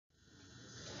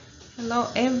Hello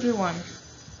everyone.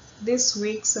 This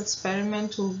week's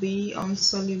experiment will be on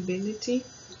solubility,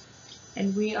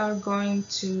 and we are going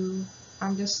to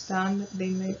understand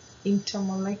the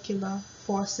intermolecular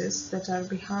forces that are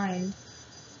behind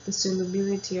the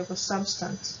solubility of a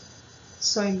substance.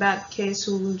 So in that case,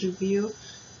 we will review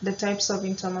the types of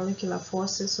intermolecular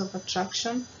forces of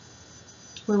attraction.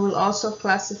 We will also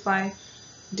classify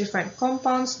different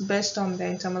compounds based on the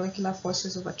intermolecular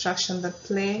forces of attraction that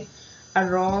play a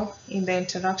role in the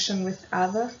interaction with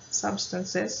other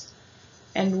substances,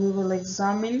 and we will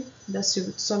examine the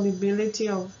solubility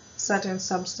of certain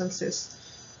substances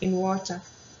in water.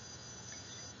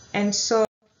 And so,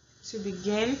 to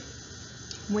begin,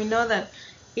 we know that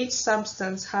each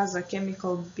substance has a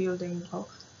chemical building block.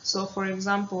 So, for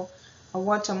example, a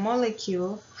water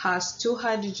molecule has two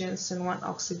hydrogens and one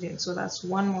oxygen, so that's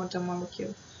one water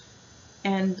molecule.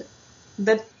 And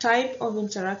the type of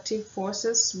interactive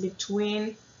forces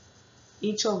between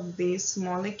each of these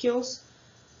molecules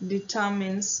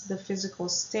determines the physical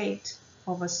state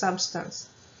of a substance.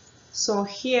 So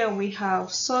here we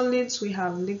have solids, we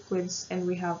have liquids, and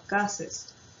we have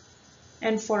gases.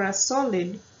 And for a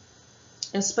solid,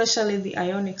 especially the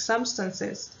ionic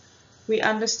substances, we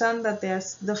understand that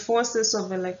there's the forces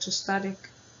of electrostatic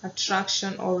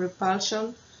attraction or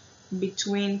repulsion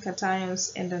between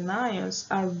cations and anions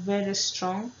are very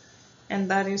strong,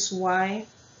 and that is why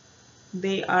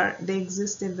they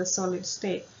exist in the solid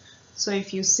state. So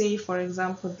if you see, for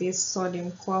example, this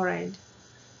sodium chloride,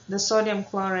 the sodium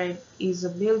chloride is a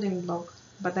building block,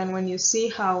 but then when you see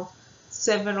how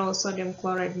several sodium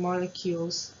chloride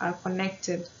molecules are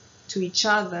connected to each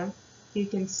other, you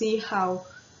can see how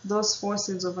those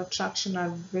forces of attraction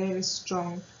are very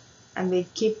strong, and they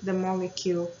keep the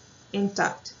molecule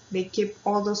intact. They keep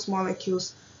all those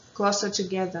molecules closer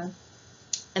together,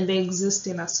 and they exist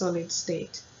in a solid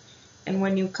state. And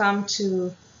when you come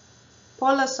to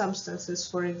polar substances,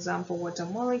 for example, water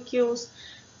molecules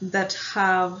that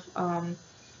have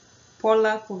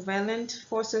polar covalent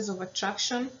forces of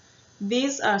attraction,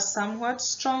 these are somewhat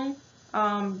strong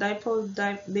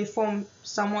they form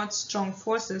somewhat strong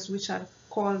forces, which are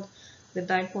called the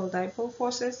dipole-dipole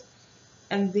forces,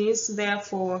 and this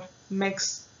therefore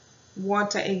makes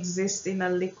water exist in a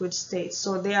liquid state.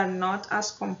 So they are not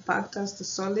as compact as the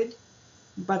solid,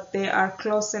 but they are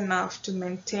close enough to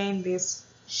maintain this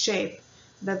shape,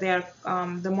 that they are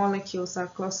the molecules are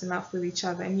close enough with each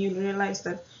other. And you realize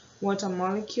that water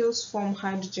molecules form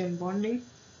hydrogen bonding,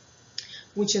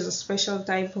 which is a special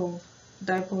type of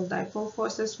dipole-dipole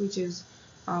forces, which is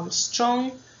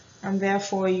strong, and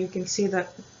therefore you can see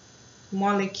that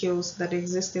molecules that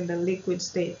exist in the liquid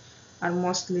state are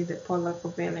mostly the polar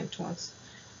covalent ones.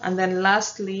 And then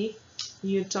lastly,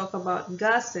 you talk about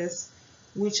gases,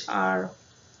 which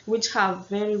have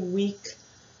very weak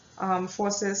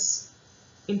forces,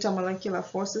 intermolecular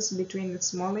forces between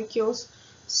its molecules.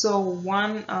 So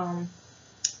one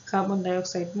carbon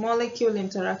dioxide molecule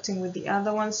interacting with the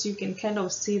other ones, you can kind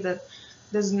of see that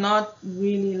there's not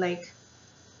really like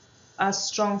a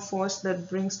strong force that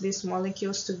brings these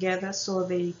molecules together. So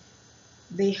they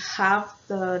have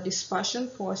the dispersion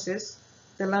forces,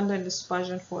 the London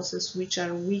dispersion forces, which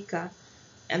are weaker,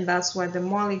 and that's why the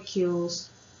molecules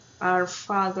are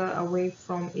farther away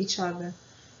from each other.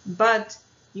 But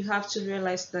you have to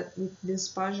realize that with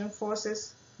dispersion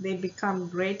forces, they become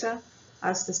greater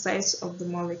as the size of the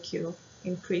molecule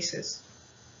increases.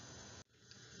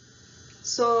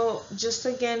 So just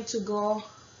again to go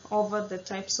over the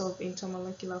types of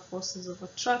intermolecular forces of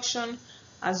attraction,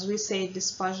 as we say,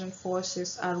 dispersion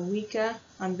forces are weaker,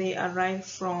 and they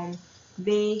arise from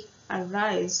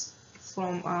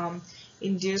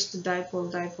induced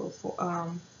dipole-dipole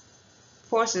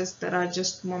forces that are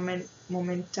just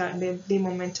they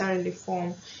momentarily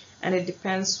form, and it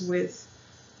depends with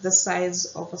the size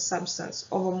of a substance,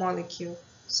 of a molecule,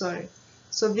 sorry.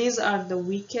 So these are the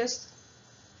weakest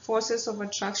forces of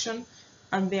attraction,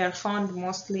 and they are found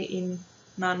mostly in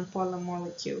non-polar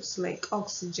molecules like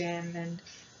oxygen and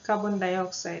carbon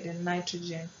dioxide and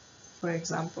nitrogen, for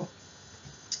example.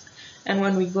 And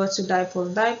when we go to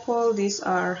dipole-dipole, these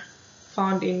are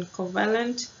found in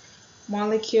covalent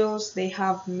molecules. They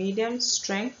have medium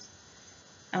strength,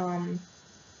 and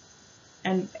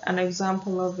an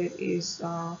example of it is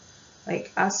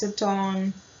like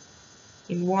acetone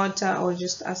in water, or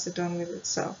just acetone with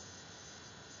itself.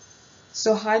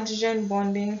 So hydrogen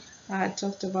bonding, I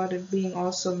talked about it being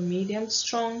also medium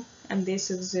strong, and this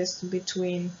exists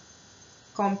between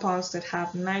compounds that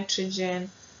have nitrogen,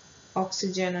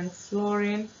 oxygen, and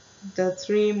fluorine, the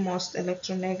three most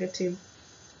electronegative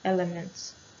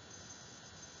elements.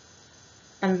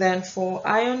 And then for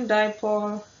ion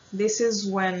dipole, This is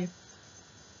when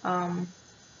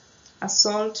a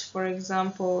salt, for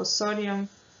example, sodium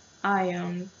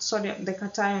ion, the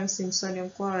cations in sodium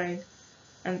chloride,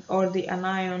 or the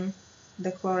anion,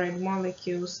 the chloride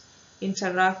molecules,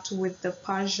 interact with the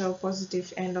partial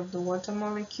positive end of the water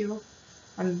molecule,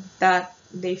 and that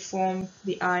they form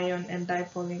the ion and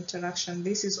dipole interaction.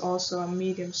 This is also a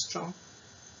medium strong.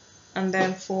 And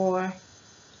then for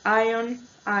ion,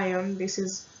 this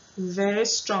is very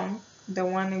strong. The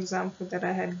one example that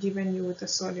I had given you with the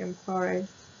sodium chloride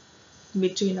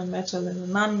between a metal and a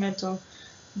non-metal,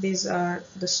 these are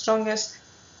the strongest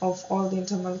of all the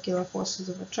intermolecular forces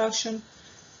of attraction.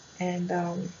 And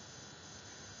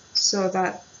so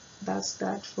that's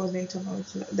that for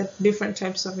the different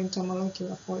types of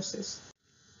intermolecular forces.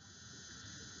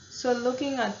 So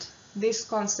looking at this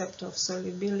concept of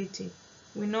solubility,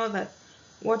 we know that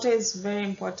water is very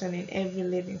important in every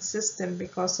living system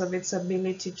because of its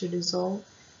ability to dissolve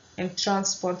and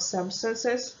transport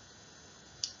substances.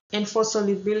 And for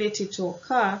solubility to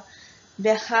occur,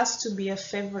 there has to be a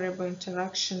favorable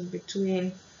interaction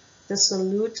between the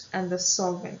solute and the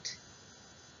solvent.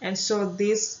 And so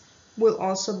this will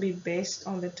also be based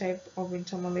on the type of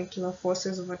intermolecular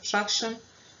forces of attraction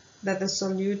that the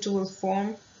solute will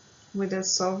form with the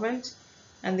solvent,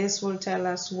 and this will tell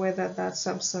us whether that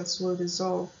substance will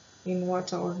dissolve in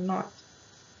water or not.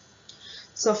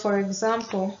 So for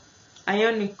example,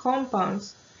 ionic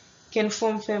compounds can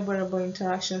form favorable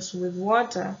interactions with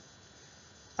water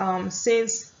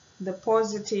since the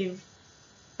positive,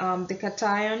 the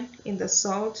cation in the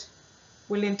salt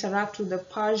will interact with the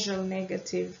partial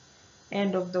negative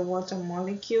end of the water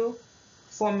molecule,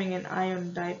 forming an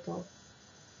ion dipole.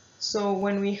 So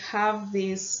when we have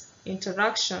this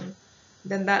interaction,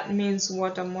 then that means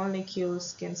water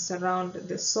molecules can surround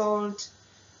the salt,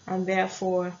 and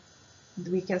therefore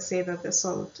we can say that the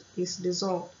salt is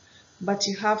dissolved. But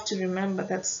you have to remember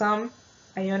that some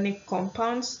ionic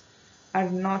compounds are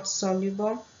not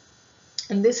soluble,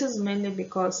 and this is mainly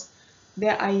because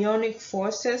their ionic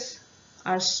forces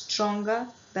are stronger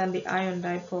than the ion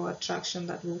dipole attraction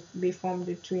that will be formed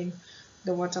between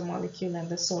the water molecule and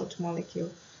the salt molecule.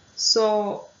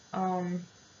 So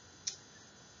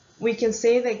we can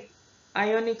say that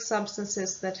ionic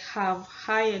substances that have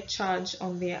higher charge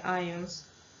on their ions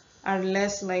are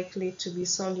less likely to be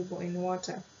soluble in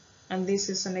water. And this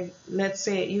is let's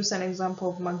say use an example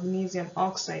of magnesium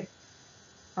oxide.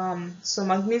 So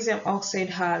magnesium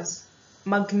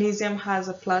has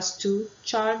a +2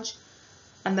 charge,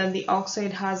 and then the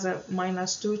oxide has a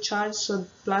 -2 charge. So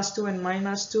 +2 and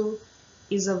 -2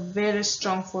 is a very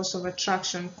strong force of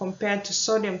attraction compared to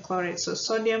sodium chloride. So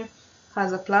sodium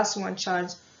has a +1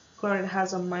 charge, chloride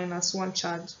has a -1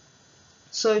 charge.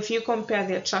 So if you compare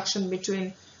the attraction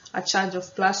between a charge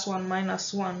of +1,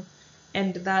 -1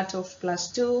 and that of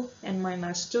 +2 and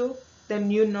 -2, then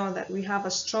you know that we have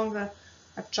a stronger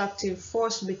attractive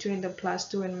force between the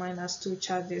 +2 and -2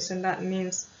 charges, and that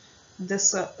means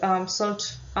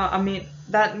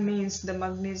that means the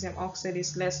magnesium oxide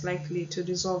is less likely to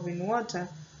dissolve in water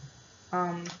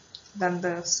than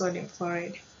the sodium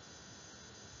chloride.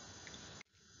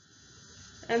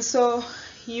 And so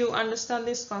you understand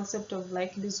this concept of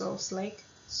like dissolves like.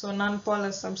 So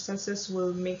nonpolar substances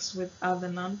will mix with other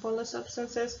nonpolar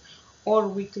substances or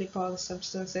weakly polar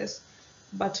substances,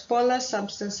 but polar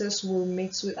substances will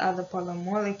mix with other polar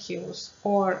molecules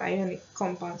or ionic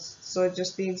compounds. So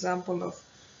just the example of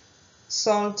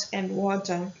salt and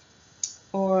water,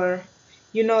 or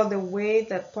the way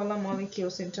that polar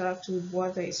molecules interact with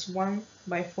water is one,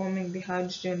 by forming the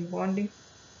hydrogen bonding.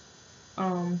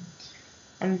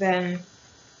 And then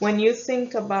when you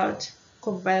think about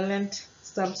covalent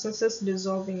substances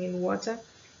dissolving in water,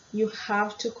 you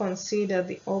have to consider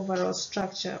the overall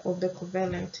structure of the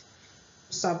covalent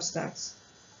substance,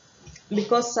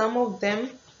 because some of them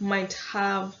might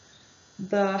have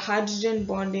the hydrogen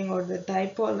bonding or the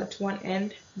dipole at one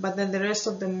end, but then the rest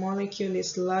of the molecule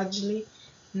is largely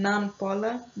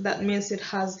non-polar. That means it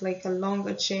has like a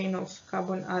longer chain of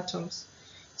carbon atoms.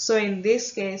 So in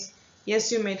this case,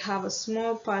 yes, you might have a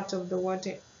small part of the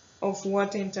water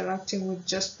interacting with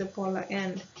just the polar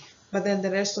end, but then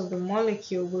the rest of the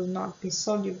molecule will not be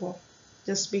soluble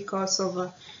just because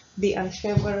of the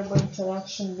unfavorable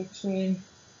interaction between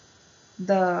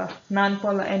the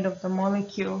non-polar end of the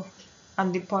molecule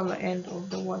and the polar end of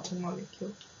the water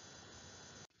molecule.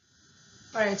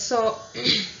 Alright, so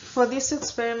for this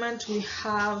experiment we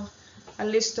have a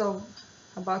list of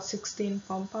about 16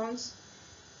 compounds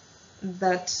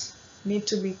that need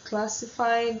to be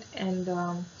classified and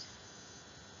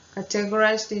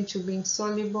categorized into being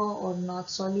soluble or not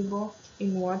soluble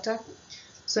in water.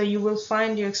 So you will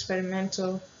find your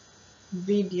experimental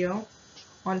video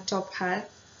on top hat,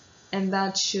 and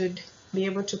that should be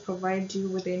able to provide you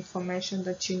with the information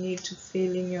that you need to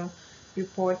fill in your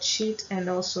report sheet and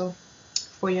also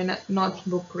for your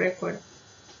notebook record.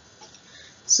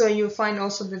 So you'll find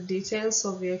also the details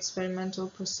of your experimental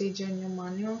procedure in your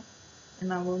manual,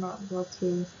 and I will not go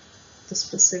through the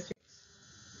specifics.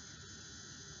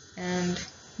 And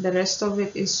the rest of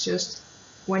it is just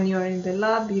when you're in the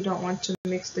lab, you don't want to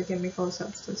mix the chemical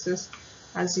substances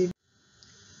as you do.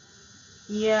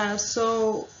 Yeah,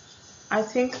 so I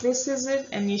think this is it,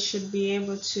 and you should be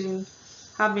able to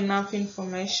have enough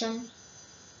information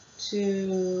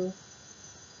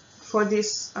for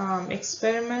this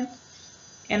experiment.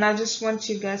 And I just want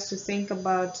you guys to think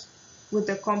about, with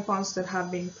the compounds that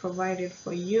have been provided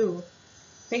for you,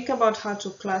 think about how to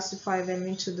classify them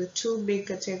into the two big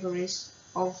categories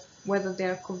of whether they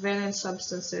are covalent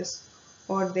substances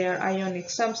or they are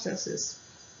ionic substances.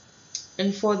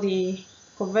 And for the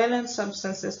covalent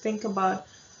substances, think about,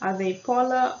 are they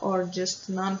polar or just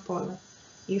non-polar?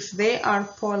 If they are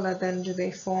polar, then do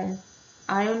they form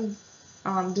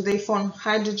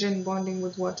hydrogen bonding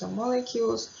with water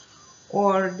molecules,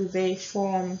 or do they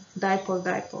form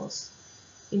dipole-dipoles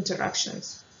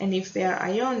interactions? And if they are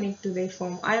ionic, do they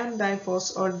form ion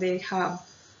dipoles, or they have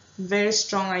very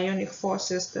strong ionic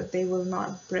forces that they will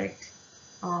not break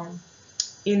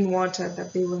in water,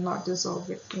 that they will not dissolve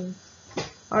it in?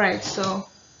 Alright, so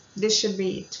this should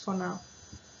be it for now.